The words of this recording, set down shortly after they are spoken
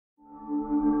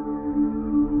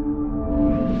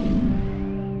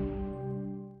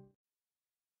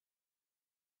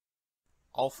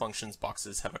all functions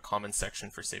boxes have a common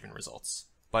section for saving results.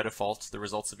 By default, the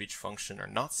results of each function are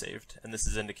not saved, and this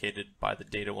is indicated by the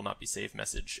data will not be saved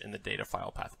message in the data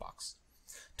file path box.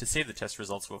 To save the test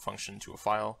results of a function to a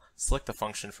file, select the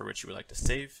function for which you would like to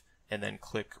save, and then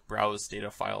click Browse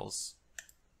Data Files.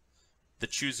 The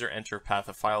Choose or Enter Path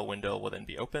of File window will then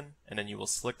be open, and then you will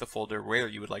select the folder where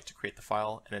you would like to create the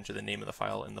file and enter the name of the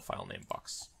file in the file name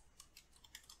box.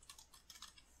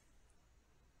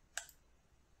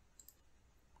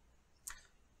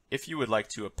 If you would like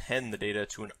to append the data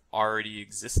to an already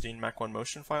existing Mach-1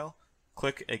 motion file,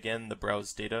 click again the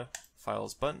Browse Data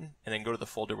Files button, and then go to the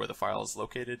folder where the file is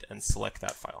located and select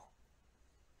that file.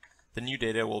 The new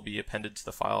data will be appended to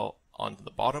the file on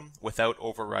the bottom without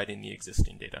overriding the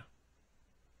existing data.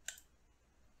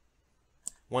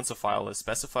 Once a file is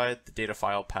specified, the data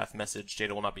file path message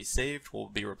data will not be saved will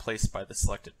be replaced by the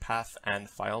selected path and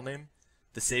file name.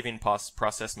 The saving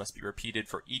process must be repeated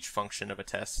for each function of a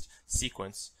test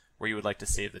sequence where you would like to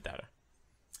save the data.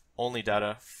 Only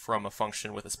data from a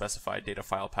function with a specified data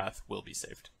file path will be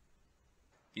saved.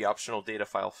 The optional data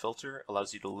file filter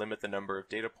allows you to limit the number of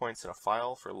data points in a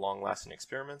file for long-lasting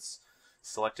experiments.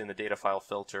 Selecting the data file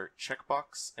filter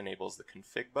checkbox enables the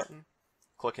config button.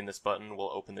 Clicking this button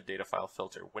will open the data file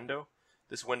filter window.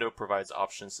 This window provides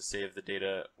options to save the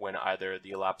data when either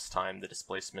the elapsed time, the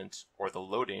displacement, or the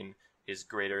loading is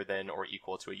greater than or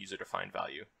equal to a user-defined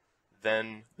value.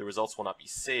 Then the results will not be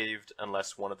saved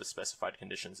unless one of the specified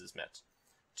conditions is met.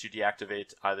 To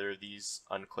deactivate either of these,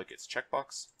 unclick its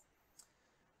checkbox.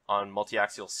 On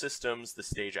multi-axial systems, the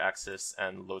stage axis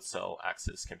and load cell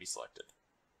axis can be selected.